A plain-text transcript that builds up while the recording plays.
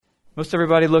Most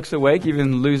everybody looks awake,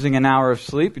 even losing an hour of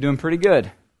sleep. You're doing pretty good.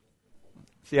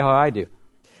 See how I do.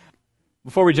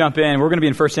 Before we jump in, we're going to be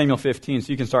in 1 Samuel 15,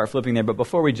 so you can start flipping there. But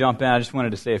before we jump in, I just wanted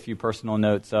to say a few personal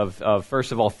notes of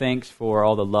first of all, thanks for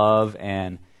all the love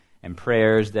and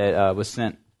prayers that was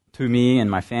sent to me and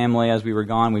my family as we were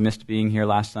gone. We missed being here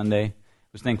last Sunday. I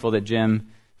was thankful that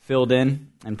Jim filled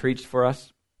in and preached for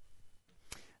us.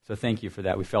 So thank you for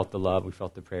that. We felt the love. We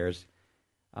felt the prayers.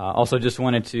 Also, just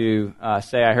wanted to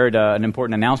say I heard an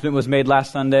important announcement was made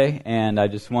last Sunday, and I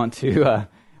just want to,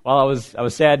 while I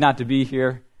was sad not to be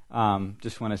here,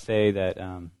 just want to say that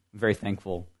I'm very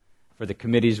thankful for the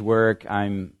committee's work. It's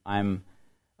one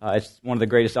of the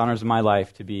greatest honors of my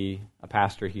life to be a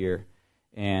pastor here,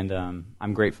 and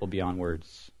I'm grateful beyond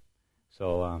words.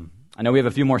 So I know we have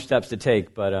a few more steps to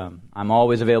take, but I'm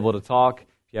always available to talk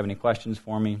if you have any questions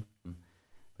for me.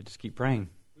 But just keep praying.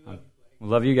 We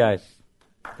love you guys.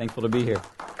 Thankful to be here.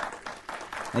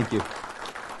 Thank you.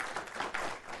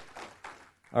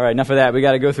 All right, enough of that. We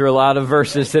got to go through a lot of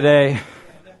verses today.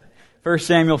 1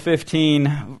 Samuel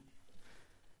 15.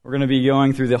 We're going to be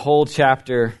going through the whole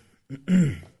chapter.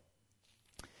 And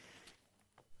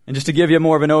just to give you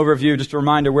more of an overview, just a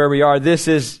reminder where we are, this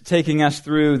is taking us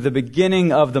through the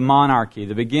beginning of the monarchy,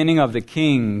 the beginning of the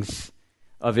kings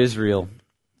of Israel.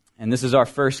 And this is our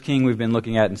first king we've been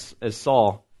looking at as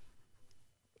Saul.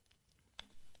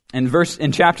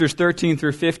 In chapters 13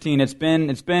 through 15, it's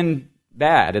been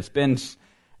bad. It's been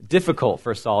difficult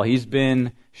for Saul. He's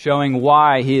been showing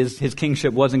why his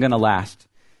kingship wasn't going to last.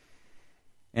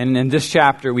 And in this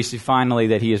chapter, we see finally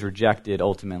that he is rejected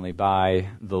ultimately by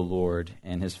the Lord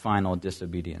in his final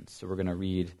disobedience. So we're going to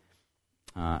read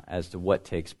as to what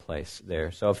takes place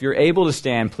there. So if you're able to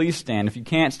stand, please stand. If you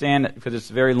can't stand because it's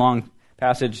a very long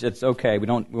passage, it's okay. We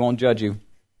won't judge you.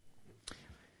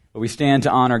 But we stand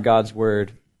to honor God's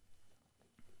word.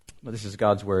 But this is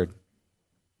God's word.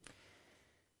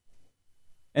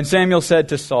 And Samuel said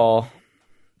to Saul,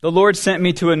 "The Lord sent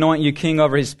me to anoint you king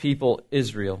over his people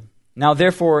Israel. Now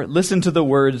therefore listen to the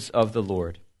words of the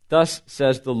Lord. Thus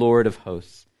says the Lord of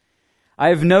hosts, I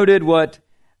have noted what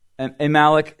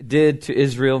Amalek did to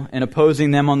Israel in opposing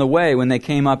them on the way when they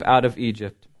came up out of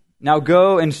Egypt. Now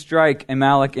go and strike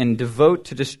Amalek and devote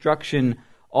to destruction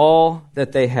all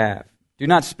that they have. Do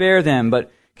not spare them,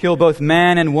 but kill both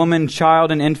man and woman, child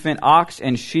and infant, ox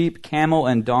and sheep, camel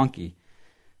and donkey."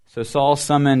 So Saul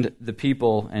summoned the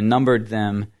people and numbered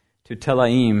them to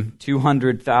Telaim,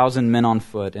 200,000 men on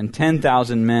foot, and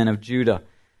 10,000 men of Judah.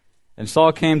 And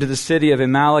Saul came to the city of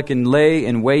Amalek and lay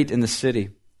in wait in the city.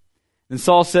 Then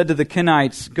Saul said to the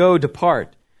Kenites, "Go,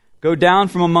 depart. Go down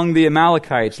from among the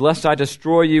Amalekites, lest I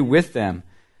destroy you with them.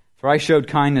 For I showed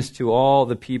kindness to all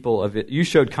the people of it. You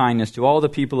showed kindness to all the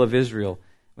people of Israel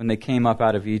when they came up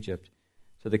out of Egypt."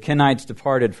 So the Kenites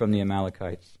departed from the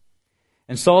Amalekites.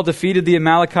 And Saul defeated the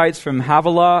Amalekites from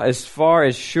Havilah as far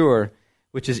as Shur,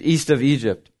 which is east of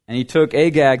Egypt. And he took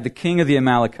Agag, the king of the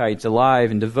Amalekites,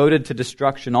 alive, and devoted to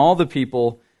destruction all the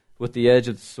people with the edge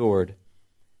of the sword.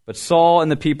 But Saul and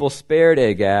the people spared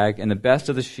Agag and the best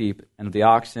of the sheep and of the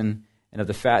oxen and of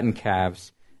the fattened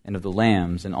calves and of the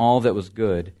lambs and all that was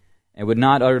good, and would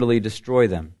not utterly destroy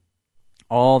them.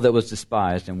 All that was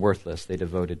despised and worthless they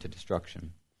devoted to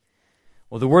destruction.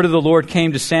 Well, the word of the Lord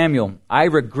came to Samuel, "I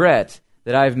regret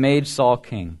that I have made Saul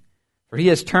king, for he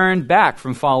has turned back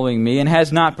from following me and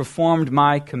has not performed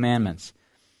my commandments."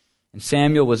 And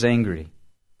Samuel was angry,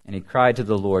 and he cried to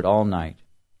the Lord all night.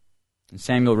 And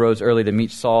Samuel rose early to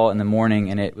meet Saul in the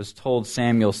morning, and it was told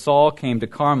Samuel, Saul came to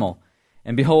Carmel,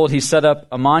 and behold, he set up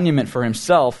a monument for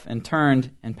himself, and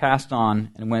turned and passed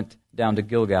on and went down to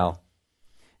Gilgal.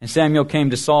 And Samuel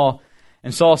came to Saul,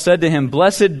 and Saul said to him,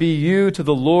 "Blessed be you to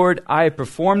the Lord, I have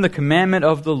performed the commandment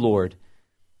of the Lord."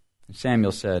 And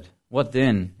Samuel said, "What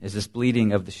then is this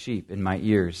bleating of the sheep in my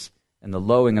ears, and the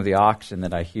lowing of the oxen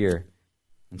that I hear?"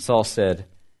 And Saul said,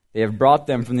 "They have brought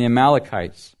them from the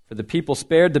Amalekites, for the people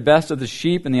spared the best of the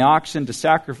sheep and the oxen to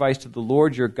sacrifice to the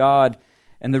Lord your God,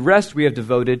 and the rest we have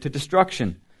devoted to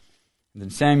destruction." And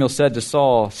then Samuel said to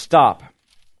Saul, "Stop,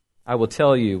 I will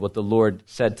tell you what the Lord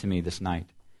said to me this night."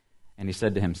 And he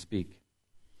said to him, "Speak."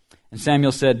 And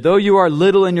Samuel said, "Though you are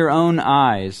little in your own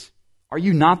eyes, are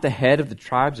you not the head of the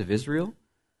tribes of Israel?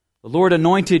 The Lord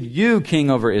anointed you king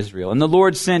over Israel, and the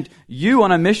Lord sent you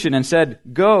on a mission and said,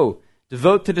 'Go,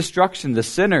 devote to destruction the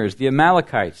sinners, the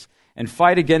Amalekites, and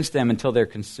fight against them until they're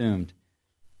consumed.'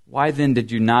 Why then did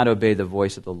you not obey the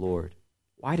voice of the Lord?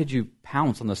 Why did you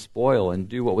pounce on the spoil and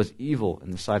do what was evil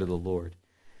in the sight of the Lord?"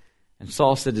 And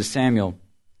Saul said to Samuel,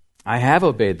 "I have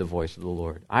obeyed the voice of the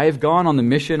Lord. I have gone on the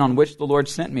mission on which the Lord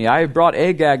sent me. I have brought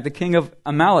Agag, the king of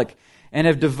Amalek, and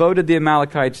have devoted the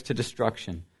Amalekites to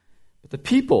destruction. But the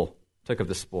people took of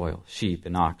the spoil, sheep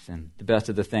and oxen, the best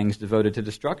of the things devoted to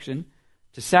destruction,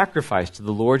 to sacrifice to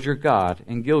the Lord your God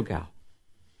in Gilgal.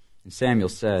 And Samuel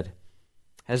said,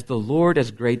 Has the Lord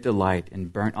as great delight in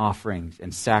burnt offerings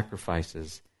and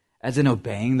sacrifices as in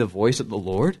obeying the voice of the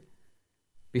Lord?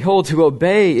 Behold, to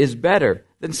obey is better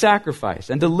than sacrifice,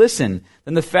 and to listen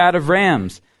than the fat of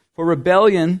rams. For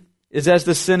rebellion is as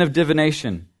the sin of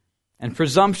divination, and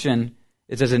presumption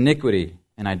is as iniquity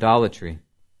and idolatry.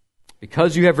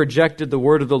 Because you have rejected the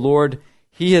word of the Lord,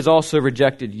 he has also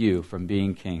rejected you from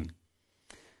being king.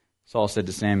 Saul said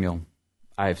to Samuel,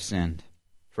 I have sinned,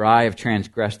 for I have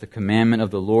transgressed the commandment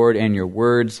of the Lord and your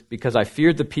words, because I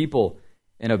feared the people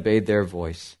and obeyed their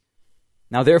voice.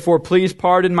 Now therefore, please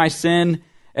pardon my sin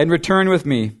and return with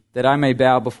me, that I may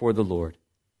bow before the Lord.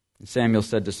 And Samuel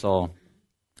said to Saul,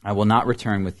 I will not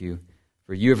return with you,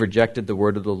 for you have rejected the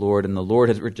word of the Lord, and the Lord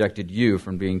has rejected you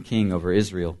from being king over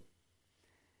Israel.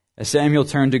 As Samuel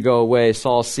turned to go away,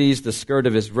 Saul seized the skirt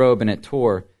of his robe, and it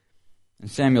tore. And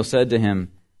Samuel said to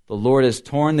him, The Lord has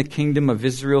torn the kingdom of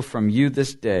Israel from you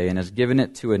this day, and has given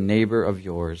it to a neighbor of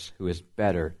yours who is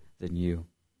better than you.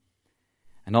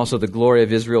 And also the glory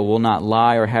of Israel will not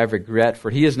lie or have regret, for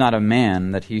he is not a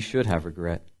man that he should have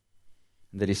regret.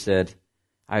 And that he said,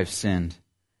 I have sinned.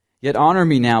 Yet honor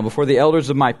me now before the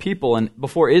elders of my people and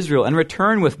before Israel, and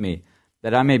return with me,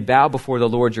 that I may bow before the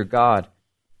Lord your God.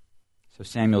 So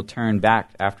Samuel turned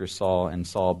back after Saul, and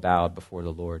Saul bowed before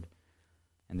the Lord.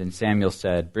 And then Samuel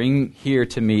said, Bring here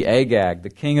to me Agag, the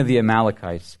king of the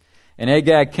Amalekites. And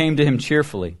Agag came to him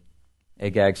cheerfully.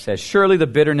 Agag said, Surely the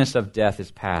bitterness of death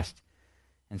is past.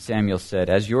 And Samuel said,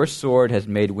 As your sword has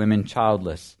made women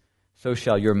childless, so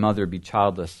shall your mother be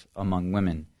childless among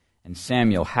women. And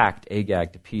Samuel hacked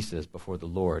Agag to pieces before the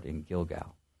Lord in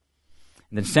Gilgal.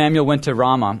 And then Samuel went to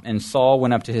Ramah, and Saul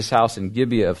went up to his house in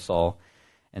Gibeah of Saul.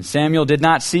 And Samuel did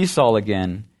not see Saul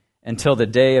again until the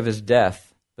day of his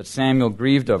death. But Samuel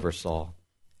grieved over Saul,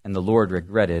 and the Lord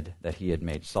regretted that he had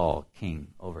made Saul king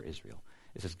over Israel.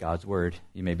 This is God's word.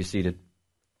 You may be seated.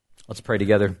 Let's pray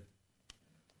together.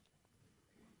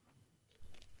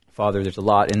 Father, there's a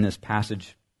lot in this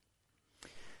passage,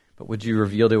 but would you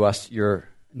reveal to us your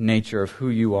nature of who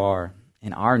you are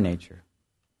and our nature,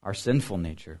 our sinful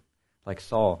nature, like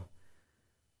Saul,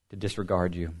 to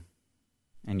disregard you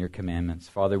and your commandments.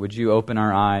 Father, would you open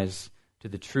our eyes to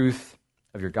the truth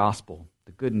of your gospel,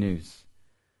 the good news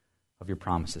of your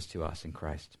promises to us in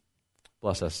Christ.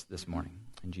 Bless us this morning.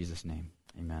 In Jesus' name,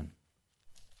 amen.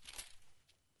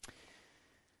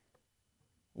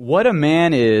 What a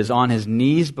man is on his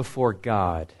knees before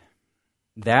God,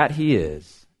 that he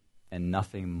is, and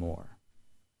nothing more.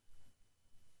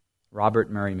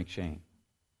 Robert Murray McCheyne.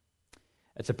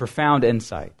 It's a profound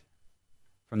insight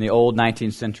from the old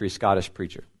 19th century Scottish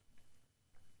preacher.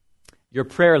 Your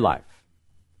prayer life,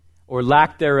 or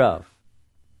lack thereof,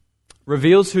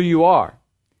 reveals who you are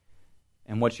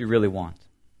and what you really want.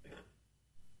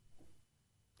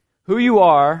 Who you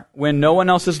are when no one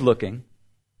else is looking,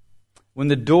 when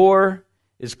the door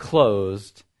is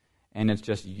closed and it's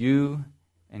just you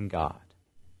and God.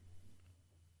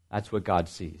 That's what God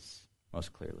sees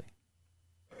most clearly.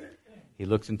 He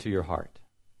looks into your heart.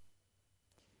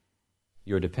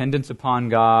 Your dependence upon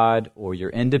God or your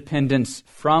independence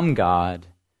from God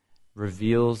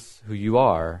reveals who you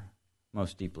are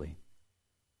most deeply.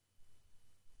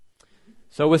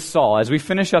 So with Saul, as we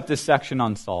finish up this section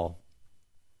on Saul,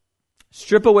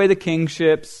 strip away the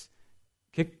kingships,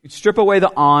 strip away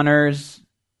the honors,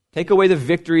 take away the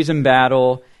victories in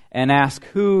battle, and ask,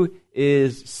 who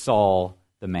is Saul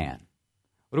the man?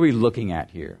 What are we looking at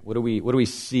here? What do we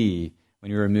see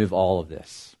when you remove all of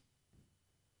this?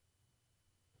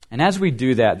 And as we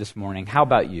do that this morning, how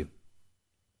about you?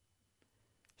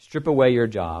 Strip away your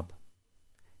job.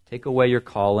 Take away your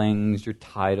callings, your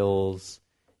titles,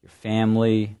 your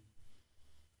family,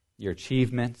 your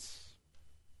achievements,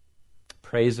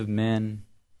 praise of men,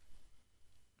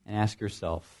 and ask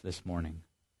yourself this morning,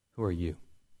 who are you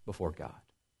before God?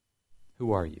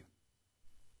 Who are you?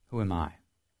 Who am I?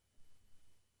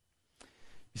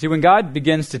 You see, when God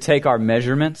begins to take our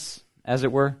measurements, as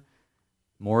it were,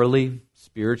 morally,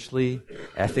 spiritually,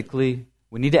 ethically,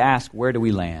 we need to ask, where do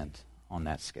we land on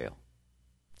that scale?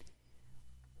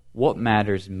 What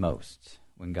matters most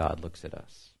when God looks at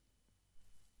us?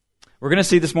 We're going to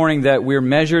see this morning that we're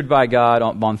measured by God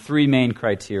on three main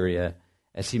criteria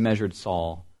as he measured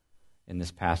Saul in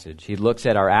this passage. He looks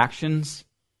at our actions,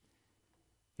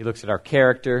 he looks at our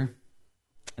character,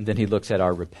 and then he looks at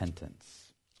our repentance.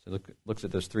 So looks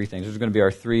at those three things. Those are going to be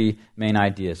our three main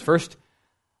ideas. First,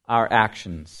 our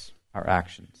actions. Our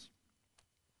actions.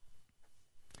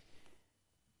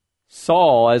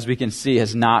 Saul, as we can see,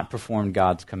 has not performed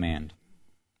God's command.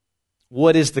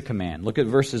 What is the command? Look at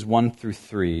verses 1 through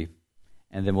 3,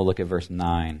 and then we'll look at verse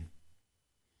 9.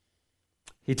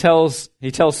 He tells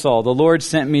Saul, the Lord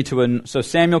sent me to... So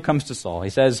Samuel comes to Saul. He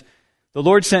says, the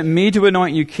Lord sent me to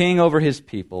anoint you king over his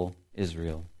people,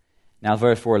 Israel. Now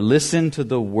therefore, listen to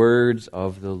the words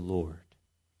of the Lord.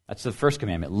 That's the first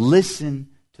commandment. Listen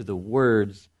to the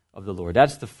words of the Lord.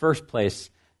 That's the first place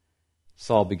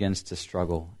Saul begins to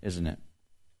struggle, isn't it?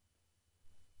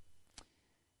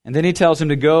 And then he tells him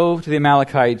to go to the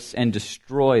Amalekites and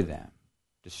destroy them.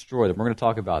 Destroy them. We're going to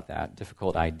talk about that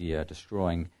difficult idea,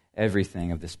 destroying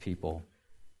everything of this people.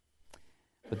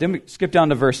 But then we skip down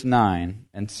to verse 9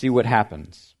 and see what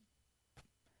happens.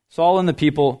 Saul and the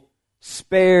people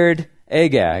spared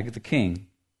Agag, the king,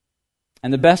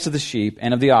 and the best of the sheep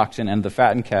and of the oxen and of the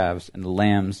fattened calves and the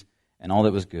lambs and all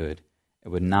that was good. It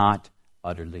would not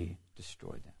utterly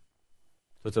destroy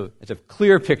them. So it's a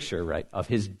clear picture, right, of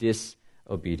his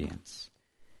disobedience.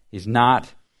 He's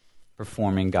not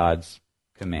performing God's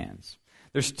commands.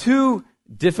 There's two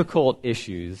difficult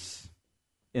issues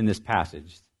in this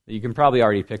passage that you can probably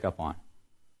already pick up on.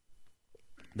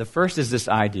 The first is this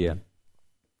idea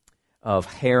of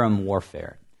harem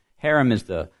warfare. Harem is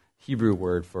the Hebrew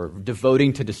word for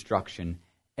devoting to destruction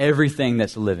everything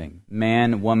that's living.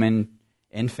 Man, woman,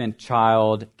 infant,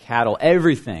 child, cattle,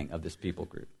 everything of this people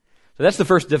group. So that's the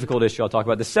first difficult issue I'll talk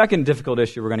about. The second difficult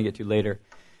issue we're going to get to later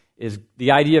is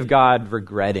the idea of God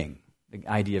regretting, the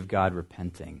idea of God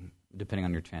repenting, depending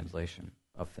on your translation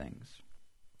of things.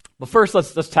 But first,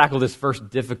 let's tackle this first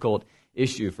difficult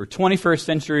issue. For 21st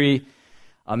century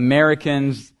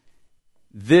Americans,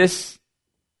 this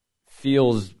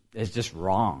feels is just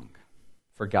wrong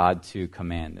for God to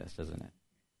command this, doesn't it?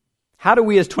 How do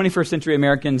we as 21st century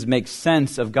Americans make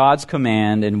sense of God's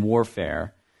command in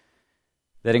warfare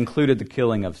that included the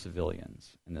killing of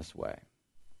civilians in this way?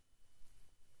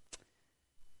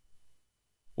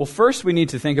 Well, first we need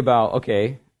to think about,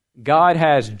 okay, God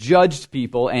has judged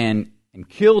people and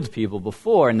killed people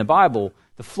before in the Bible.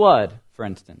 The flood, for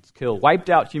instance,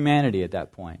 wiped out humanity at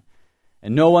that point.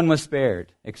 And no one was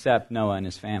spared except Noah and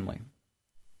his family.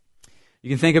 You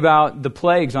can think about the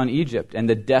plagues on Egypt and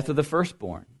the death of the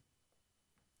firstborn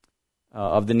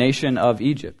of the nation of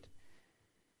Egypt.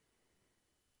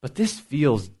 But this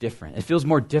feels different. It feels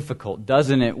more difficult,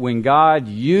 doesn't it, when God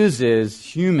uses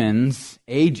human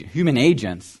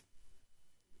agents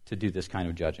to do this kind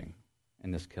of judging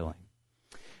and this killing.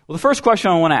 Well, the first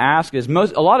question I want to ask is,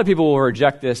 a lot of people will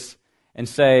reject this and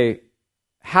say,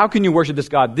 how can you worship this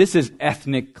God? This is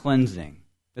ethnic cleansing.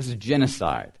 This is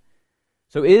genocide.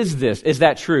 So is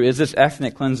that true? Is this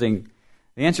ethnic cleansing?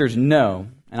 The answer is no,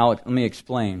 and let me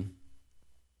explain.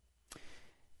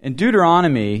 In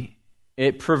Deuteronomy,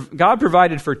 God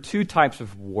provided for two types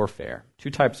of warfare.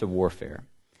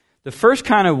 The first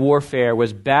kind of warfare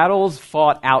was battles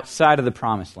fought outside of the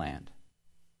Promised Land.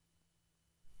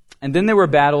 And then there were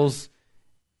battles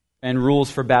and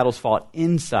rules for battles fought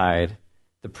inside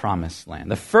the Promised Land.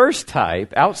 The first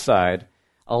type, outside,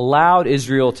 allowed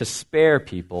Israel to spare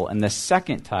people, and the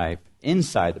second type,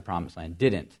 inside the Promised Land,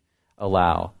 didn't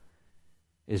allow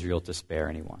Israel to spare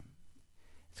anyone.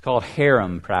 It's called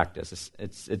harem practice.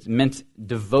 It's meant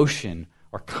devotion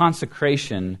or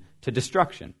consecration to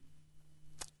destruction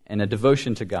and a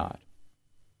devotion to God.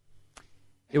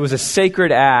 It was a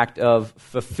sacred act of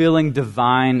fulfilling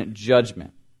divine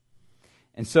judgment.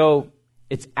 And so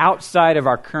it's outside of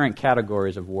our current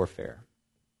categories of warfare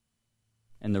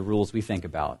and the rules we think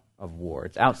about of war.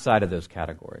 It's outside of those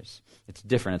categories. It's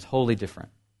different. It's wholly different.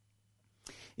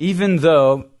 Even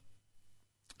though,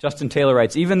 Justin Taylor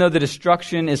writes, even though the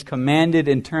destruction is commanded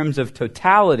in terms of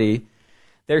totality,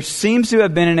 there seems to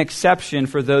have been an exception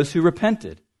for those who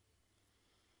repented,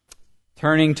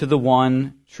 turning to the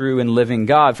one true and living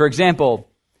God. For example,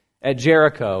 at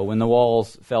Jericho, when the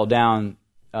walls fell down,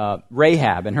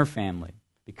 Rahab and her family,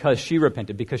 because she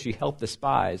repented, because she helped the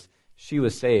spies, she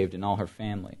was saved and all her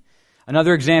family.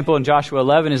 Another example in Joshua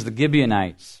 11 is the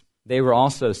Gibeonites. They were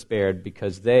also spared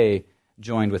because they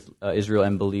joined with Israel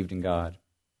and believed in God.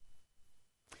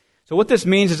 So what this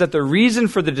means is that the reason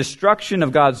for the destruction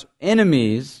of God's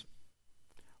enemies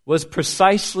was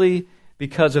precisely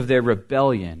because of their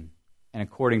rebellion and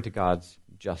according to God's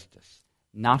justice,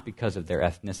 not because of their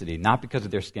ethnicity, not because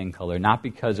of their skin color, not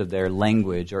because of their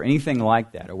language or anything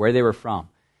like that, or where they were from.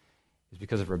 It's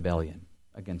because of rebellion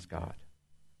against God.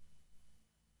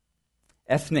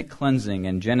 Ethnic cleansing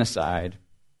and genocide,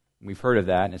 we've heard of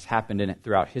that, and it's happened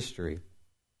throughout history,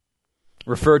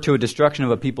 refer to a destruction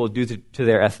of a people due to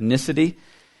their ethnicity,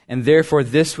 and therefore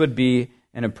this would be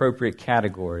an appropriate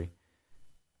category.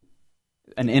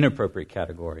 an inappropriate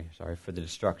category, for the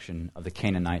destruction of the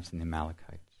Canaanites and the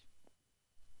Amalekites.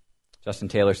 Justin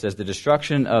Taylor says, the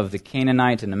destruction of the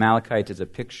Canaanites and Amalekites is a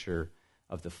picture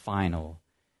of the final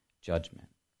judgment.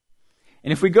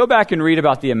 And if we go back and read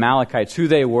about the Amalekites, who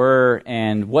they were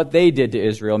and what they did to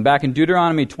Israel, and back in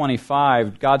Deuteronomy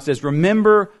 25, God says,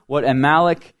 remember what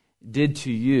Amalek did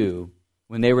to you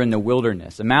when they were in the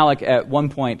wilderness. Amalek, at one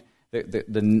point,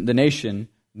 the nation,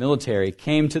 military,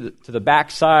 came to the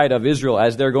backside of Israel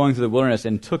as they're going through the wilderness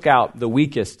and took out the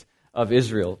weakest of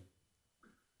Israel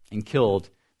and killed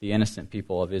the innocent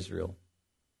people of Israel.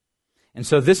 And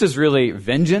so this is really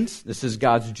vengeance. This is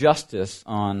God's justice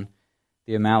on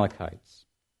the Amalekites.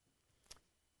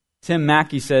 Tim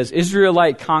Mackey says,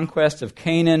 Israelite conquest of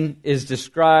Canaan is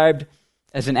described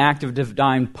as an act of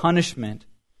divine punishment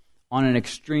on an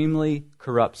extremely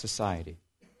corrupt society.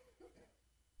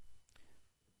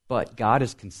 But God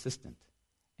is consistent,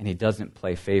 and He doesn't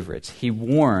play favorites. He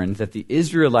warned that the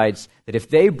Israelites, that if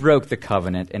they broke the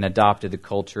covenant and adopted the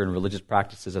culture and religious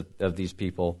practices of these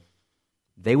people,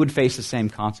 they would face the same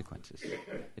consequences.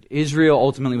 That Israel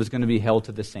ultimately was going to be held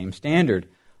to the same standard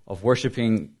of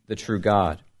worshiping the true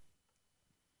God.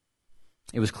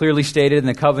 It was clearly stated in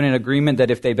the covenant agreement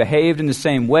that if they behaved in the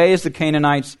same way as the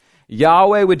Canaanites,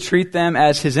 Yahweh would treat them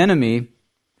as His enemy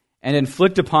and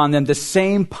inflict upon them the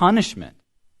same punishment.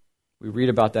 We read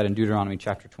about that in Deuteronomy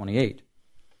chapter 28.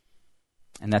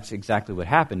 And that's exactly what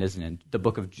happened, isn't it? The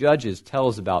book of Judges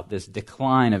tells about this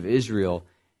decline of Israel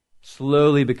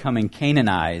slowly becoming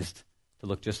Canaanized to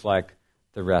look just like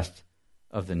the rest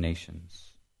of the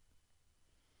nations.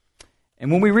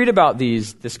 And when we read about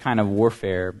this kind of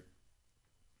warfare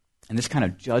and this kind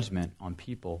of judgment on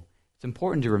people, it's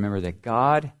important to remember that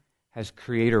God has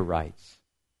creator rights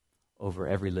over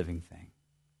every living thing.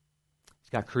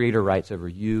 He's got creator rights over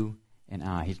you and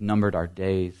I. He's numbered our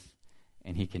days,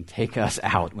 and He can take us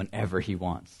out whenever He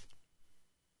wants.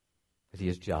 Because He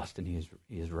is just and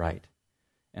He is right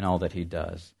in all that He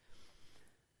does.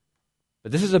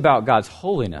 But this is about God's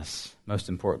holiness, most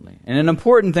importantly. And an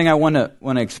important thing I want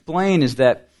to explain is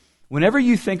that whenever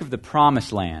you think of the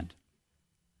Promised Land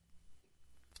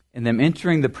and them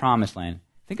entering the Promised Land,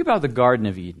 think about the Garden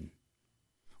of Eden.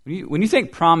 When you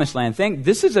think Promised Land, think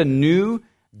this is a new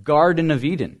Garden of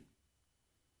Eden.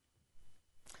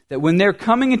 That when they're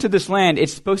coming into this land,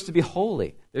 it's supposed to be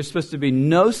holy. There's supposed to be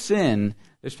no sin.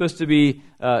 There's supposed to be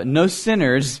no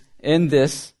sinners in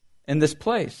this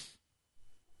place.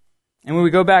 And when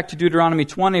we go back to Deuteronomy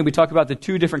 20, we talk about the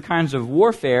two different kinds of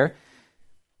warfare.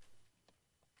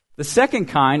 The second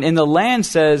kind, in the land,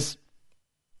 says,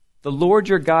 the Lord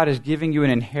your God is giving you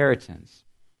an inheritance.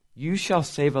 You shall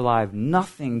save alive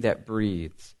nothing that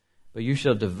breathes, but you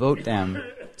shall devote them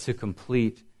to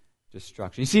complete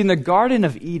destruction. You see, in the Garden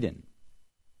of Eden,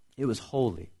 it was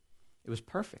holy. It was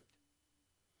perfect.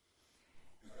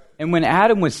 And when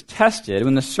Adam was tested,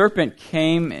 when the serpent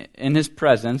came in his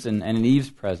presence and in Eve's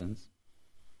presence,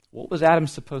 what was Adam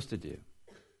supposed to do?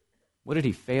 What did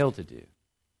he fail to do?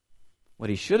 What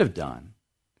he should have done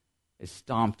is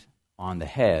stomped on the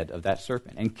head of that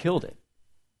serpent and killed it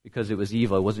because it was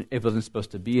evil. It wasn't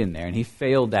supposed to be in there, and he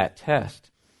failed that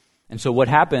test. And so what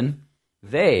happened?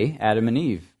 They, Adam and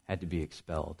Eve, had to be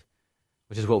expelled,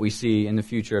 which is what we see in the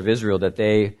future of Israel, that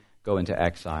they go into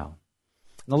exile.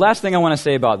 And the last thing I want to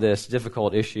say about this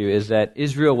difficult issue is that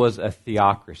Israel was a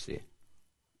theocracy.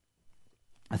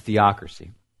 A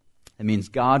theocracy. That means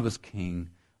God was king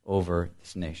over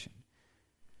this nation.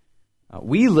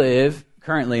 We live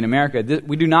currently in America,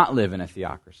 we do not live in a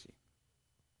theocracy.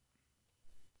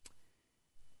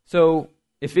 So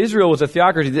if Israel was a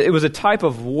theocracy, it was a type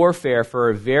of warfare for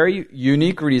a very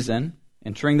unique reason,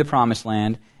 entering the Promised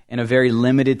Land in a very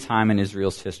limited time in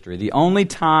Israel's history. The only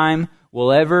time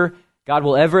God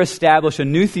will ever establish a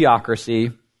new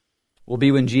theocracy will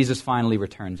be when Jesus finally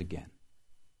returns again.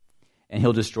 And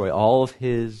He'll destroy all of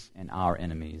His and our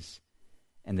enemies.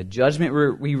 And the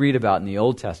judgment we read about in the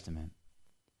Old Testament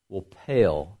will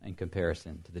pale in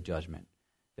comparison to the judgment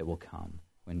that will come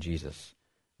when Jesus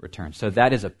returns. So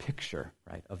that is a picture,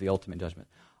 right, of the ultimate judgment.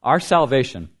 Our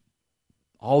salvation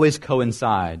always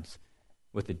coincides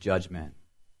with the judgment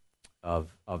of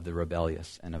the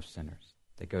rebellious and of sinners.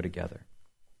 They go together.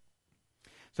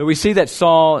 So we see that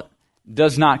Saul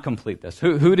does not complete this.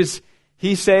 Who does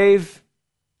he save?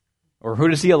 Or who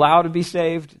does he allow to be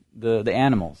saved? The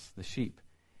animals, the sheep.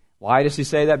 Why does he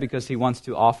say that? Because he wants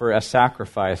to offer a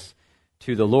sacrifice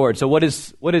to the Lord. So what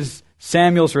is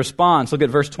Samuel's response? Look at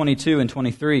verse 22 and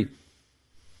 23.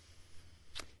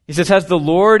 He says, has the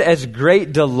Lord as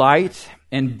great delight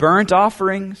in burnt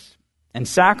offerings and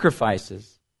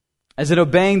sacrifices as in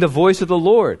obeying the voice of the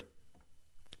Lord?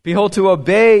 Behold, to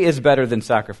obey is better than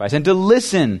sacrifice, and to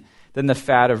listen than the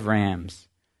fat of rams.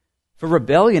 For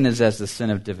rebellion is as the sin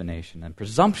of divination, and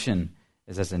presumption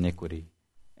is as iniquity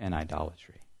and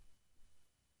idolatry.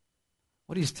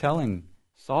 What he's telling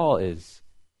Saul is,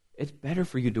 it's better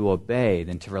for you to obey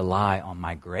than to rely on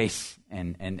my grace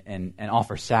and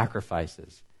offer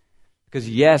sacrifices. Because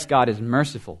yes, God is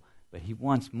merciful, but he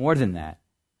wants more than that,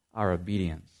 our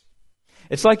obedience.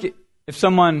 It's like if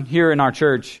someone here in our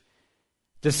church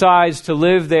decides to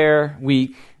live their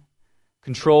week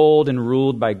controlled and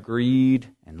ruled by greed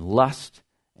and lust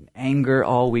and anger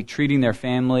all week, treating their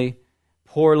family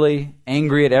poorly,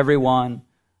 angry at everyone,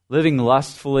 living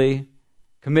lustfully,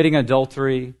 committing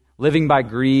adultery, living by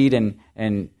greed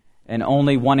and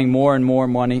only wanting more and more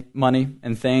money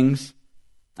and things,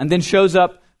 and then shows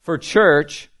up for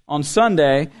church on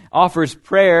Sunday, offers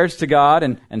prayers to God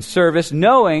and service,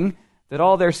 knowing that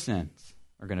all their sins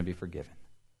are going to be forgiven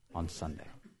on Sunday.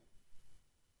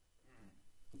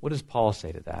 What does Paul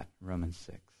say to that in Romans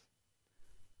 6?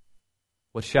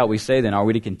 What shall we say then? Are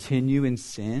we to continue in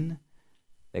sin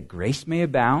that grace may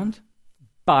abound?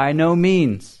 By no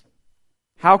means.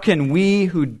 How can we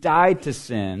who died to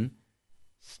sin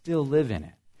still live in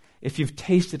it? If you've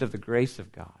tasted of the grace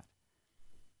of God,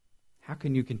 how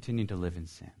can you continue to live in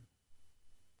sin?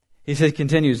 He says,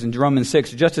 continues in Romans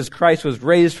 6, just as Christ was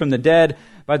raised from the dead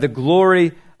by the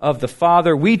glory of the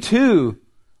Father, we too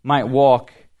might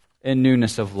walk in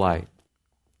newness of life.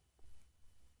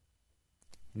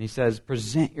 And he says,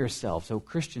 present yourselves. So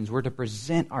Christians, we're to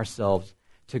present ourselves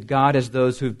to God as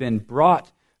those who've been brought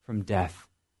from death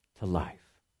to life.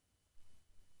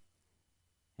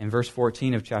 In verse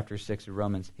 14 of chapter 6 of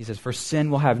Romans, he says, for sin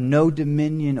will have no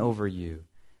dominion over you,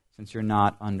 since you're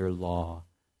not under law,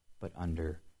 but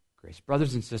under grace.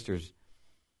 Brothers and sisters,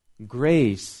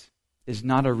 grace is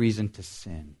not a reason to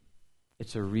sin.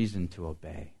 It's a reason to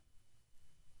obey.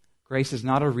 Grace is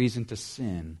not a reason to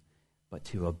sin, but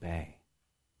to obey.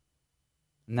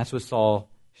 And that's what Saul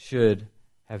should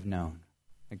have known,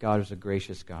 that God is a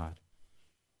gracious God,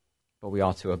 but we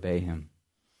ought to obey him.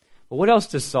 But what else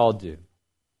does Saul do?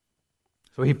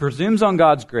 So he presumes on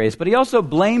God's grace, but he also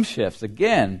blame shifts.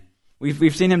 Again,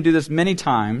 we've seen him do this many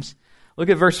times. Look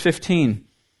at verse 15.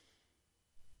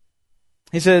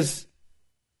 He says,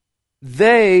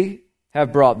 they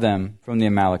have brought them from the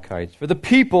Amalekites. For the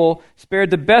people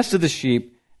spared the best of the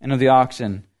sheep and of the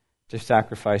oxen to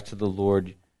sacrifice to the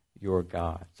Lord your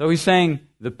God. So he's saying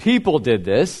the people did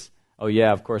this. Oh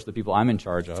yeah, of course, the people I'm in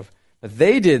charge of. But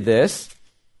they did this.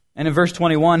 And in verse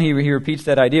 21, he repeats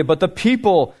that idea. But the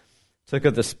people took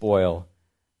of the spoil,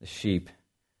 the sheep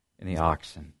and the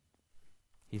oxen.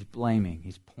 He's blaming.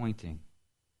 He's pointing.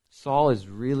 Saul is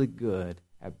really good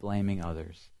at blaming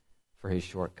others for his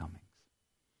shortcomings.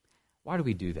 Why do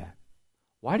we do that?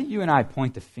 Why do you and I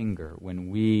point the finger when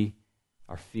we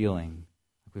are feeling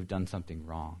like we've done something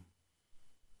wrong?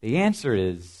 The answer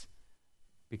is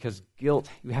because guilt,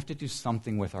 we have to do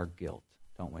something with our guilt,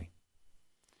 don't we?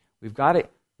 We've got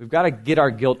to get our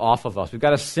guilt off of us. We've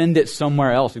got to send it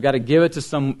somewhere else. We've got to give it to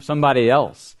somebody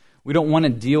else. We don't want to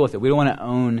deal with it. We don't want to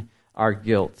own our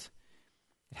guilt.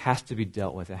 It has to be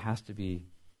dealt with. It has to be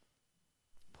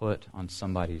put on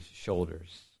somebody's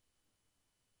shoulders.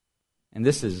 And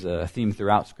this is a theme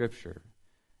throughout Scripture.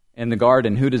 In the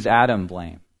garden, who does Adam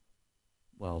blame?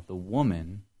 Well, the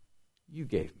woman you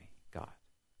gave me, God.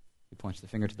 He points the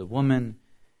finger to the woman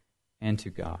and to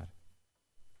God.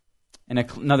 And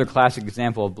another classic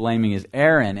example of blaming is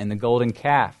Aaron and the golden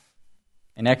calf.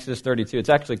 In Exodus 32, it's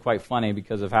actually quite funny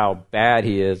because of how bad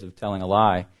he is of telling a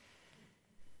lie.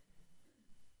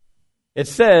 It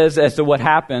says as to what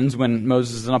happens when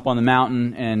Moses is up on the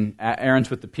mountain and Aaron's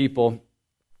with the people.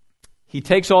 He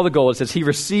takes all the gold. It says he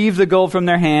received the gold from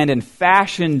their hand and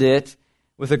fashioned it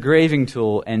with a graving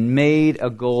tool and made a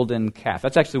golden calf.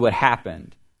 That's actually what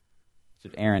happened.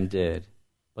 That's what Aaron did.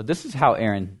 But this is how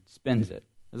Aaron spins it.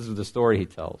 This is the story he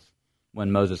tells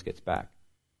when Moses gets back.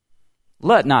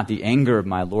 Let not the anger of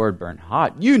my Lord burn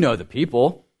hot. You know the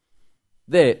people.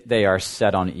 They are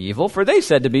set on evil, for they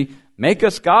said to me, make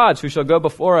us gods who shall go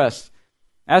before us.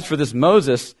 As for this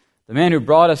Moses, the man who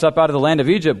brought us up out of the land of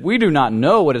Egypt, we do not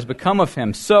know what has become of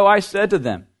him. So I said to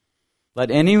them,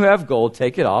 let any who have gold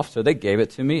take it off. So they gave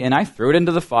it to me, and I threw it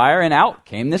into the fire, and out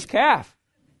came this calf.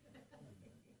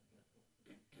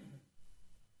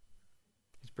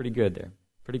 It's pretty good there.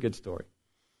 Pretty good story.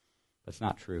 But it's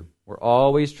not true. We're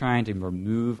always trying to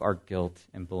remove our guilt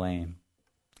and blame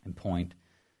and point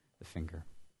the finger.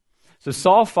 So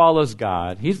Saul follows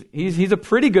God. He's a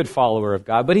pretty good follower of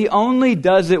God, but he only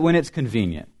does it when it's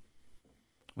convenient.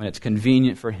 When it's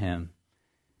convenient for him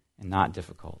and not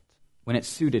difficult. When it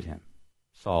suited him.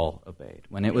 Saul obeyed.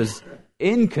 When it was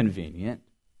inconvenient,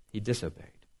 he disobeyed.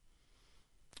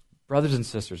 Brothers and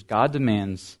sisters, God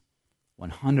demands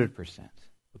 100%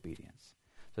 obedience.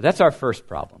 So that's our first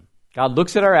problem. God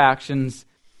looks at our actions,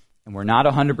 and we're not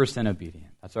 100%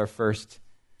 obedient. That's our first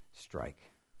strike.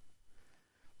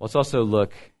 Let's also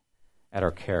look at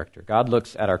our character. God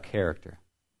looks at our character.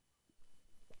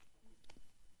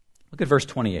 Look at verse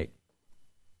 28.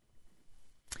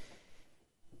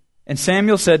 And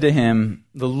Samuel said to him,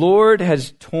 "The Lord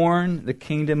has torn the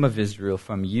kingdom of Israel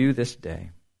from you this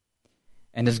day,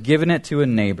 and has given it to a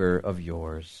neighbor of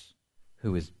yours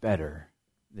who is better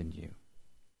than you."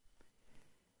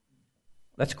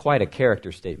 That's quite a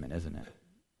character statement, isn't it?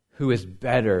 Who is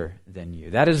better than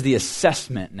you. That is the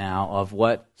assessment now of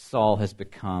what Saul has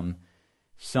become,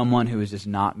 someone who is just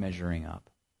not measuring up,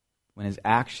 when his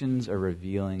actions are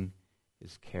revealing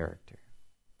his character.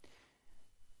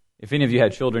 If any of you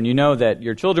had children, you know that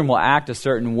your children will act a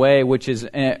certain way, which is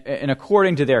in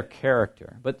according to their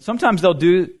character. But sometimes they'll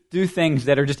do things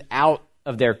that are just out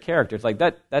of their character. It's like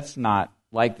that's not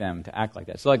like them to act like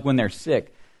that. So like when they're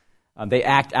sick, they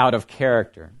act out of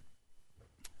character.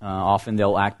 Often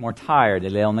they'll act more tired. They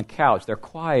lay on the couch. They're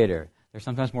quieter. They're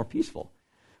sometimes more peaceful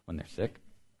when they're sick.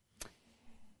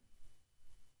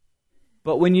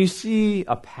 But when you see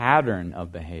a pattern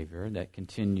of behavior that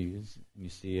continues, and you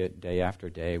see it day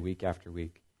after day, week after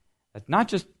week, that's not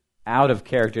just out of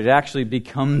character. It actually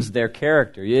becomes their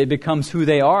character. It becomes who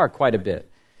they are quite a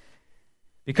bit.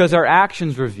 Because our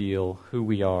actions reveal who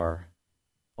we are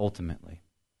ultimately.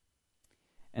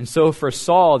 And so for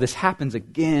Saul, this happens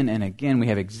again and again. We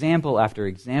have example after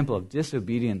example of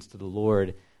disobedience to the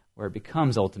Lord where it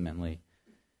becomes ultimately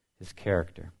his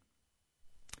character.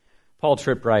 Paul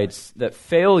Tripp writes that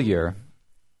failure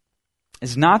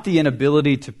is not the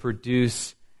inability to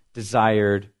produce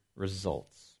desired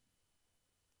results.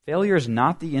 Failure is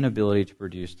not the inability to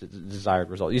produce the desired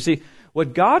result. You see,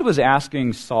 what God was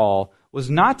asking Saul was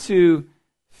not to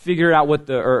figure out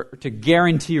or to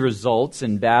guarantee results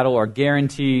in battle or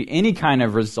guarantee any kind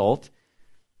of result,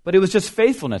 but it was just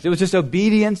faithfulness. It was just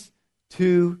obedience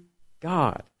to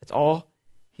God. That's all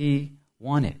he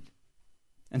wanted.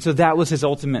 And so that was his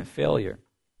ultimate failure.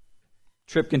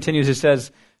 Tripp continues, he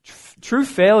says, true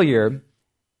failure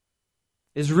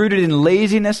is rooted in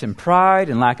laziness and pride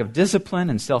and lack of discipline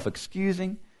and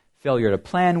self-excusing, failure to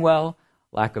plan well,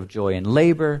 lack of joy in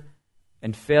labor,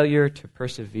 and failure to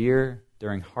persevere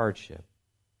during hardship.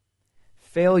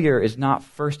 Failure is not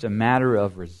first a matter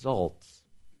of results.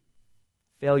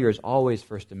 Failure is always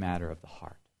first a matter of the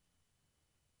heart.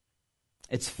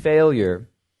 It's failure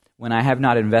when I have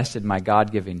not invested my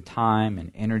God-given time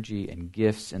and energy and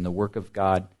gifts in the work of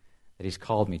God that he's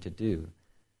called me to do.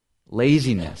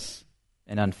 Laziness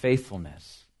and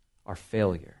unfaithfulness are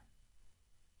failure.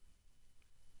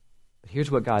 But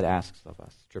here's what God asks of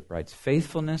us. Tripp writes,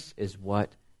 faithfulness is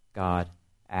what God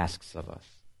asks of us.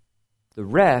 The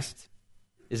rest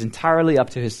is entirely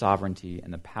up to his sovereignty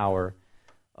and the power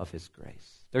of his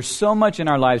grace. There's so much in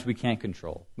our lives we can't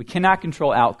control. We cannot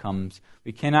control outcomes.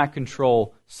 We cannot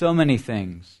control so many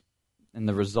things in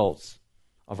the results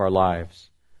of our lives.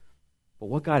 But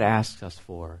what God asks us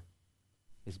for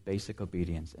is basic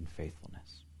obedience and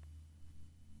faithfulness.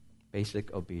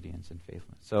 Basic obedience and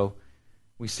faithfulness. So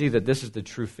we see that this is the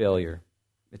true failure.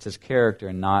 It's his character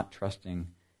and not trusting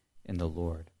in the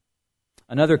Lord.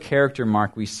 Another character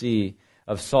mark we see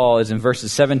of Saul is in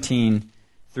verses 17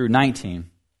 through 19.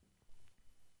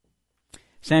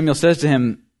 Samuel says to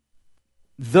him,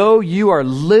 "Though you are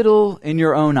little in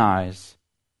your own eyes,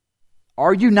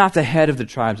 are you not the head of the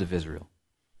tribes of Israel?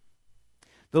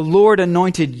 The Lord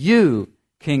anointed you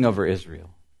king over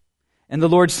Israel. And the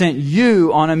Lord sent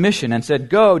you on a mission and said,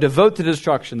 'Go, devote to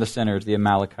destruction the sinners, the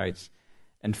Amalekites,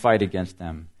 and fight against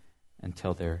them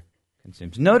until they're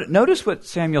consumed.'" Notice what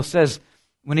Samuel says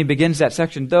when he begins that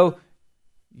section. Though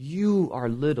you are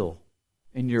little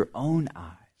in your own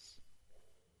eyes.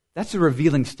 That's a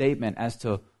revealing statement as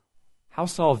to how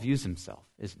Saul views himself,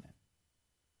 isn't it?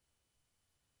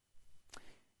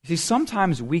 You see,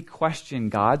 sometimes we question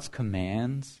God's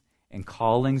commands and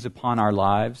callings upon our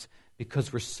lives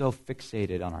because we're so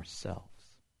fixated on ourselves.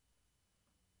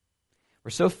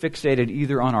 We're so fixated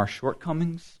either on our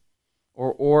shortcomings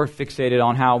or fixated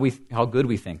on how good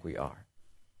we think we are.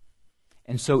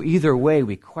 And so either way,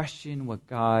 we question what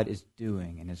God is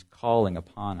doing and is calling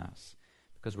upon us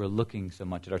because we're looking so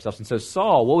much at ourselves. And so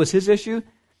Saul, what was his issue?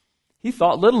 He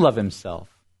thought little of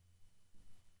himself.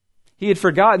 He had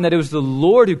forgotten that it was the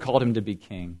Lord who called him to be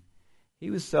king.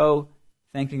 He was so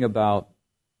thinking about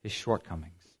his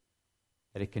shortcomings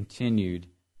that it continued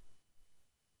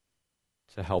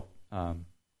to help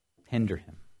hinder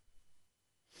him.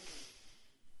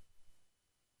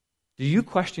 Do you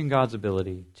question God's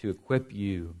ability to equip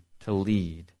you to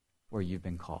lead where you've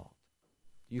been called?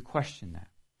 Do you question that?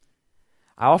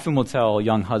 I often will tell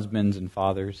young husbands and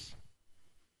fathers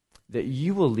that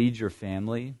you will lead your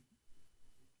family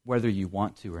whether you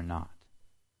want to or not.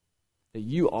 That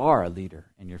you are a leader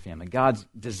in your family. God's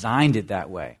designed it that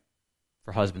way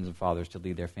for husbands and fathers to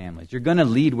lead their families. You're going to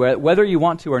lead whether you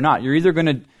want to or not. You're either going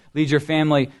to lead your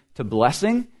family to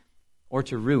blessing or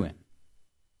to ruin.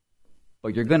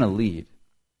 But you're going to lead.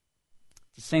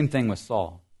 It's the same thing with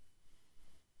Saul.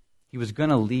 He was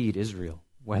going to lead Israel,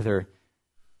 whether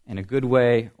in a good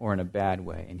way or in a bad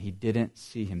way, and he didn't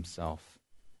see himself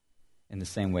in the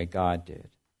same way God did.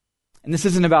 And this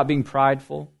isn't about being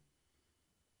prideful.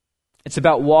 It's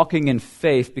about walking in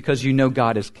faith because you know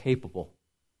God is capable,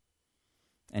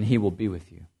 and he will be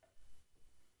with you.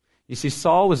 You see,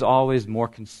 Saul was always more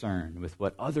concerned with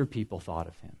what other people thought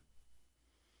of him.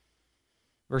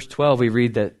 Verse 12, we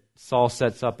read that Saul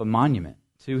sets up a monument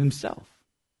to himself,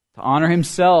 to honor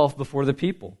himself before the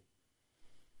people.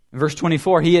 In verse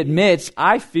 24, he admits,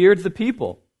 I feared the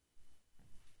people.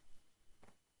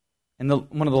 And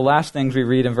one of the last things we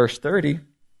read in verse 30,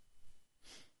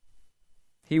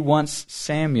 he wants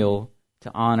Samuel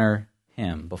to honor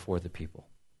him before the people.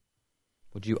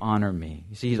 Would you honor me?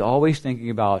 You see, he's always thinking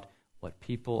about what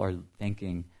people are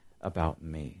thinking about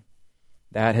me.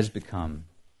 That has become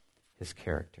his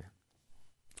character.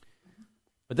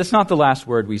 But that's not the last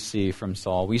word we see from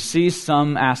Saul. We see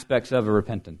some aspects of a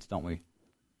repentance, don't we?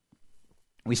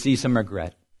 We see some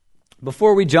regret.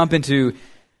 Before we jump into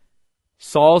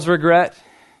Saul's regret,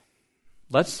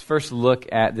 let's first look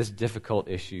at this difficult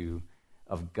issue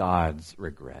of God's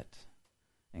regret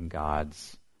and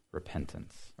God's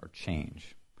repentance or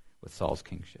change with Saul's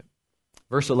kingship.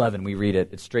 Verse 11, we read it.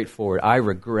 It's straightforward. I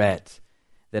regret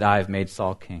that I have made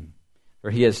Saul king, for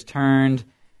he has turned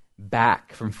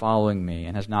back from following me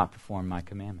and has not performed my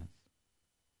commandments.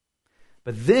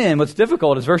 But then what's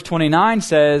difficult is verse 29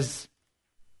 says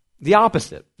the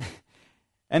opposite.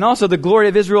 And also the glory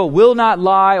of Israel will not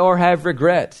lie or have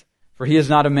regret, for he is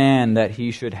not a man that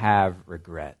he should have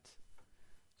regret.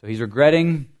 So he's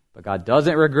regretting, but God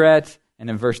doesn't regret.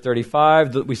 And in verse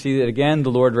 35, we see that again,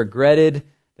 the Lord regretted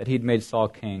that he'd made Saul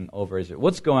king over Israel.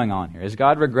 What's going on here? Is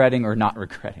God regretting or not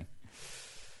regretting?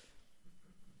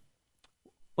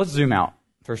 Let's zoom out,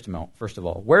 first of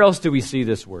all. Where else do we see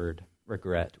this word,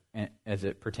 regret, as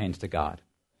it pertains to God?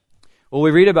 Well,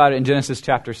 we read about it in Genesis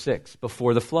chapter 6,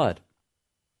 before the flood.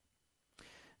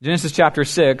 Genesis chapter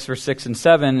 6, verse 6 and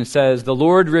 7, it says, the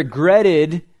Lord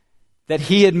regretted that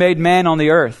he had made man on the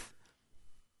earth,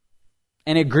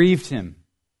 and it grieved him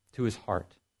to his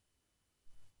heart.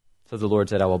 So the Lord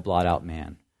said, I will blot out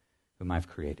man, whom I've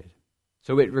created.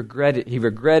 So he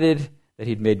regretted that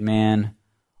he'd made man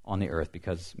on the earth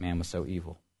because man was so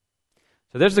evil.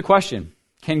 So there's the question.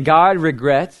 Can God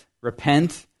regret,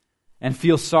 repent, and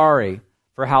feel sorry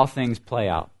for how things play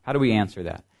out? How do we answer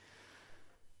that?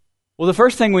 Well, the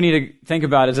first thing we need to think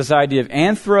about is this idea of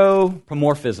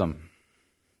anthropomorphism.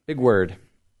 Big word.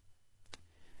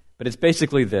 But it's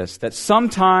basically this, that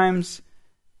sometimes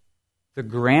the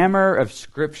grammar of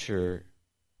Scripture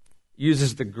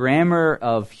uses the grammar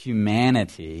of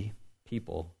humanity,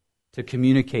 people, to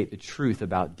communicate the truth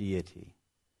about deity.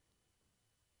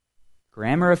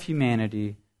 Grammar of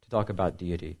humanity to talk about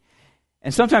deity.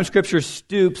 And sometimes Scripture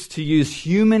stoops to use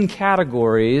human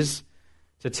categories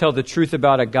to tell the truth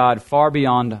about a God far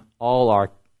beyond all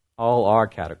our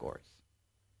categories.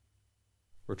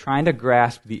 We're trying to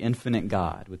grasp the infinite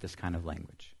God with this kind of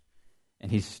language.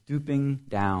 And he's stooping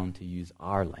down to use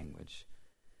our language.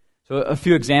 So a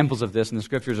few examples of this in the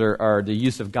Scriptures are the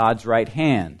use of God's right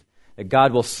hand. That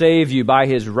God will save you by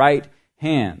his right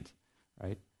hand.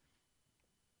 Right?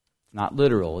 It's not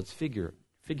literal, it's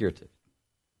figurative.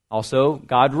 Also,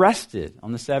 God rested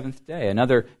on the seventh day.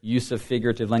 Another use of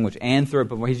figurative language.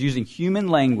 Anthropomorphism, he's using human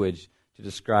language to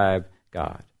describe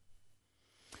God.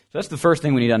 So that's the first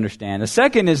thing we need to understand. The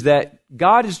second is that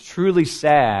God is truly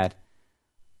sad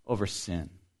over sin.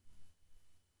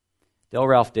 Del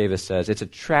Ralph Davis says, it's a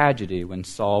tragedy when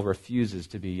Saul refuses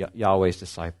to be Yahweh's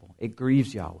disciple. It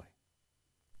grieves Yahweh.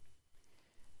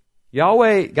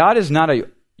 God is not a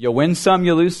you win some,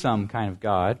 you lose some kind of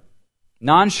God.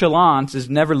 Nonchalance is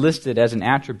never listed as an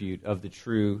attribute of the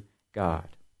true God.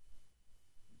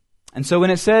 And so when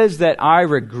it says that I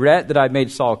regret that I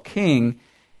made Saul king,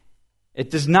 it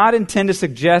does not intend to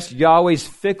suggest Yahweh's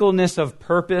fickleness of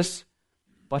purpose,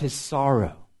 but his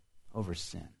sorrow over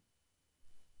sin.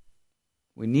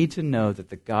 We need to know that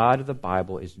the God of the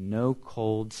Bible is no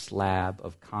cold slab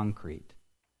of concrete,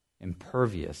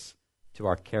 impervious to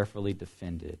our carefully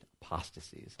defended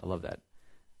apostasies. I love that.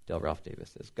 Del Ralph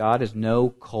Davis says, God is no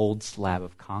cold slab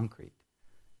of concrete.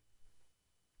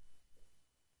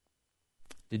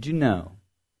 Did you know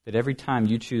that every time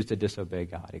you choose to disobey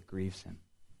God, it grieves him?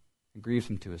 It grieves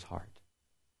him to his heart.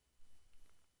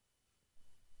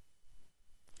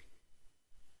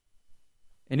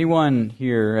 Anyone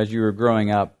here, as you were growing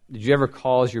up, did you ever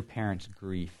cause your parents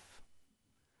grief?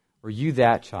 Were you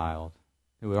that child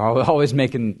who was always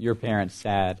making your parents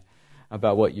sad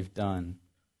about what you've done?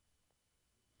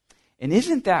 And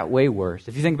isn't that way worse?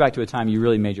 If you think back to a time you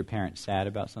really made your parents sad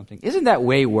about something, isn't that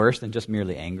way worse than just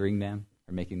merely angering them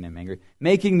or making them angry?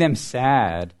 Making them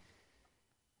sad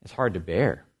is hard to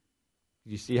bear.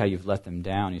 You see how you've let them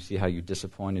down. You see how you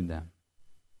disappointed them.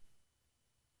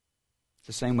 It's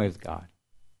the same way with God.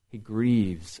 He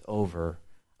grieves over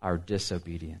our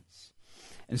disobedience.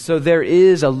 And so there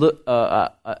is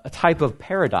a type of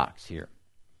paradox here,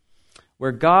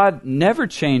 where God never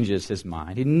changes his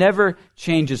mind. He never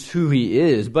changes who he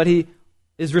is, but he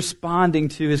is responding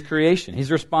to his creation.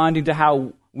 He's responding to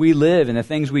how we live and the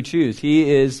things we choose. He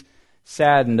is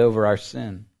saddened over our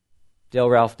sin. Dale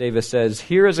Ralph Davis says,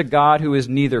 "Here is a God who is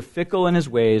neither fickle in his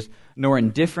ways nor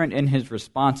indifferent in his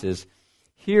responses.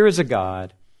 Here is a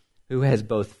God who has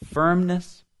both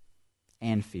firmness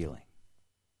and feeling."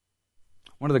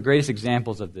 One of the greatest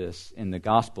examples of this in the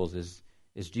Gospels is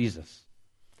Jesus.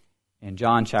 In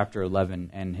John chapter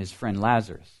 11, and his friend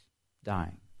Lazarus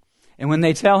dying. And when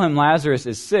they tell him Lazarus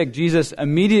is sick, Jesus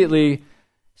immediately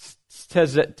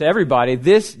says to everybody,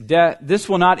 this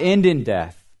will not end in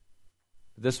death.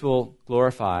 This will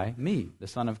glorify me, the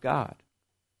Son of God.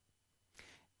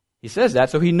 He says that,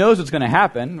 so he knows what's going to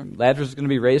happen. Lazarus is going to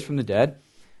be raised from the dead.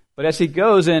 But as he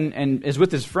goes and is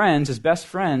with his friends, his best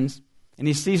friends, and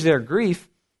he sees their grief,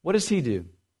 what does he do?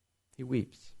 He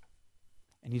weeps.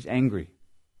 And he's angry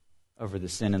over the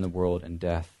sin in the world and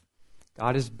death.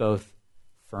 God is both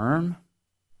firm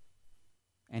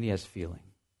and he has feeling.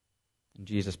 And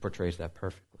Jesus portrays that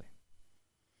perfectly.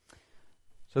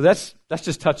 So that's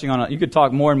just touching on it. You could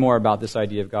talk more and more about this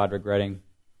idea of God regretting.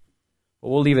 But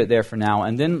we'll leave it there for now.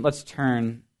 And then let's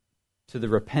turn to the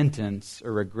repentance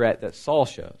or regret that Saul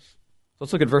shows. So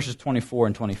let's look at verses 24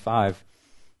 and 25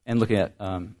 and look at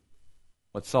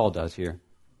what Saul does here.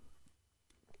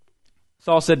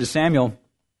 Saul said to Samuel,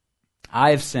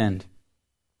 "I have sinned,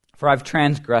 for I've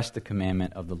transgressed the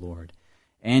commandment of the Lord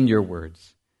and your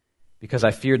words, because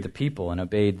I feared the people and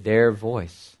obeyed their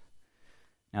voice.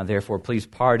 Now therefore, please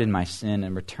pardon my sin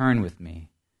and return with me,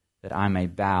 that I may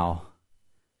bow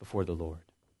before the Lord."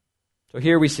 So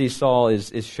here we see Saul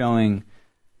is showing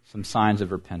some signs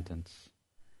of repentance.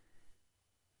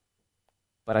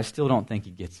 But I still don't think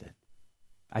he gets it.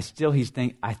 I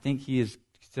think he is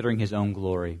considering his own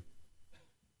glory.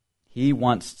 He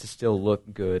wants to still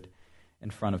look good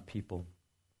in front of people.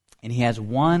 And he has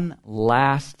one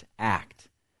last act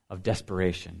of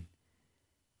desperation.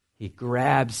 He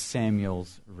grabs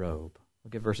Samuel's robe.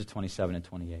 Look at verses 27 and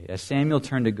 28. As Samuel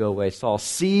turned to go away, Saul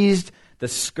seized the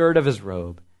skirt of his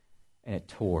robe, and it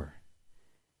tore.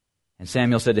 And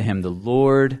Samuel said to him, "The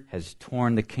Lord has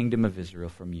torn the kingdom of Israel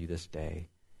from you this day,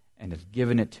 and has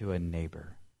given it to a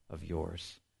neighbor of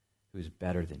yours who is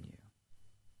better than you."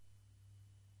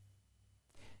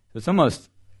 So it's almost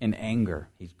in anger.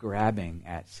 He's grabbing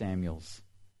at Samuel's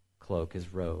cloak,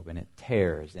 his robe, and it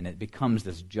tears, and it becomes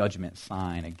this judgment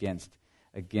sign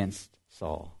against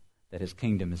Saul, that his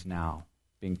kingdom is now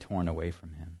being torn away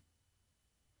from him.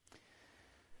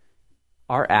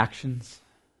 Our actions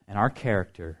and our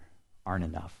character aren't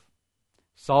enough.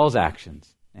 Saul's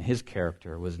actions and his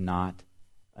character was not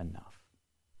enough.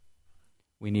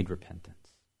 We need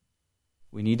repentance.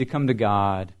 We need to come to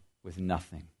God with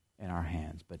nothing in our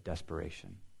hands but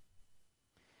desperation.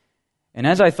 And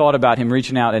as I thought about him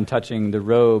reaching out and touching the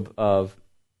robe of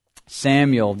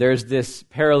Samuel, there's this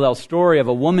parallel story of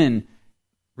a woman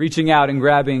reaching out and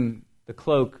grabbing the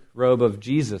cloak robe of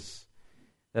Jesus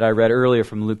that I read earlier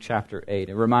from Luke chapter 8.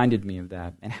 It reminded me of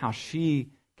that and how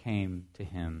she came to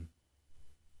him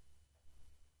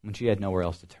when she had nowhere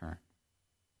else to turn.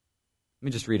 Let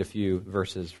me just read a few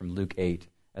verses from Luke 8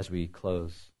 as we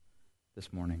close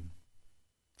this morning.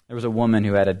 There was a woman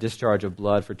who had a discharge of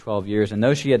blood for 12 years, and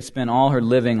though she had spent all her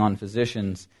living on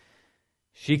physicians,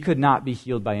 she could not be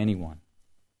healed by anyone.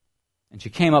 And she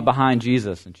came up behind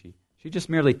Jesus, and she just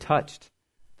merely touched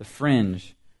the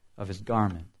fringe of his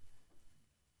garment.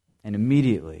 And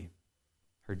immediately,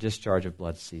 her discharge of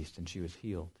blood ceased, and she was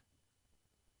healed.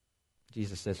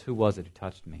 Jesus says, "Who was it who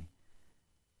touched me?"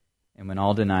 And when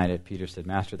all denied it, Peter said,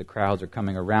 "Master, the crowds are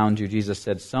coming around you." Jesus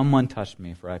said, "Someone touched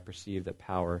me, for I perceive that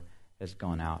power has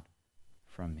gone out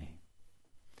from me."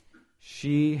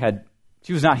 she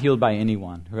was not healed by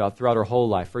anyone throughout her whole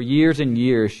life. For years and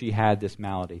years she had this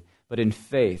malady. But in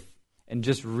faith and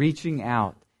just reaching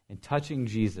out and touching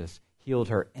Jesus healed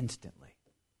her instantly.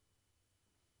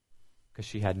 Because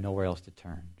she had nowhere else to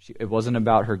turn. It wasn't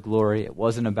about her glory. It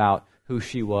wasn't about who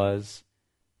she was.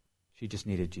 She just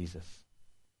needed Jesus.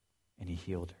 And he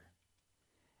healed her.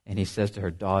 And he says to her,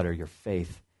 daughter, your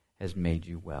faith has made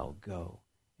you well. Go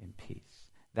in peace.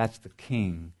 That's the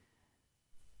king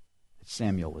that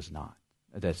Samuel was not,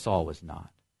 that Saul was not,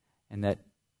 and that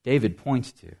David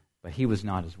points to, but he was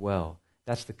not as well.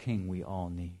 That's the king we all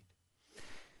need.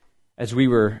 As we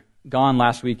were gone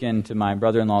last weekend to my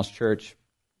brother-in-law's church,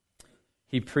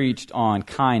 he preached on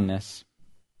kindness,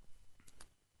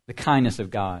 the kindness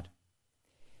of God,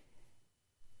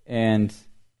 and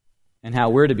how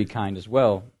we're to be kind as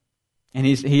well. And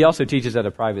he also teaches at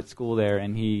a private school there,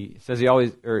 and he says he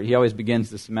always begins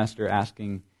the semester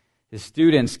asking his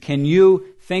students, can you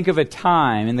think of a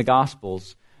time in the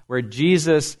Gospels where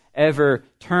Jesus ever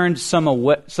turned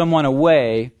someone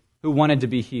away who wanted to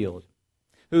be healed?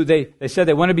 Who they said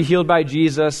they want to be healed by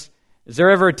Jesus. Is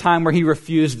there ever a time where he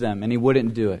refused them and he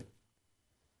wouldn't do it?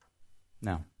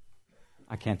 No.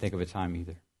 I can't think of a time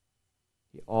either.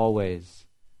 He always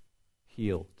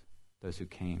healed those who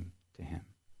came to him.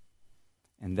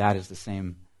 And that is the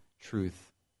same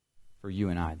truth for you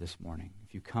and I this morning.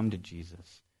 If you come to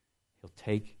Jesus, he'll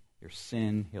take your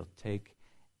sin, he'll take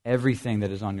everything that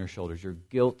is on your shoulders, your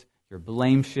guilt, your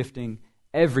blame shifting,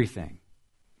 everything.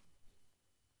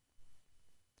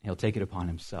 He'll take it upon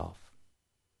himself.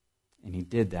 And he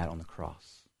did that on the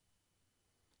cross.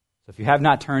 So if you have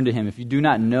not turned to him, if you do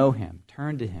not know him,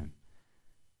 turn to him.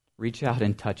 Reach out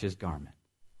and touch his garment,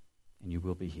 and you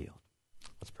will be healed.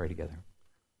 Let's pray together.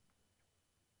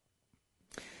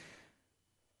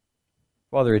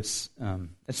 Father, it's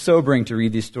sobering to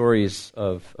read these stories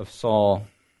of Saul,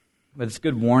 but it's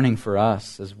good warning for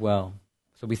us as well.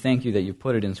 So we thank you that you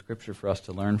put it in Scripture for us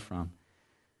to learn from.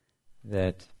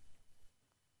 That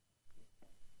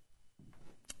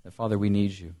Father, we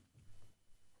need you.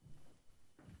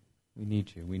 We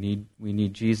need you. We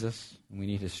need Jesus, and we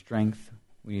need his strength,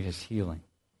 we need his healing.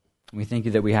 And we thank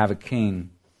you that we have a king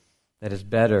that is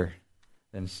better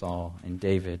than Saul and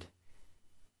David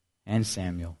and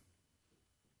Samuel.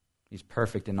 He's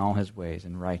perfect in all his ways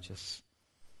and righteous.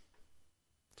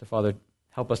 So, Father,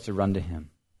 help us to run to him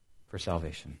for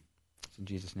salvation. It's in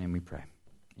Jesus' name we pray.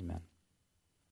 Amen.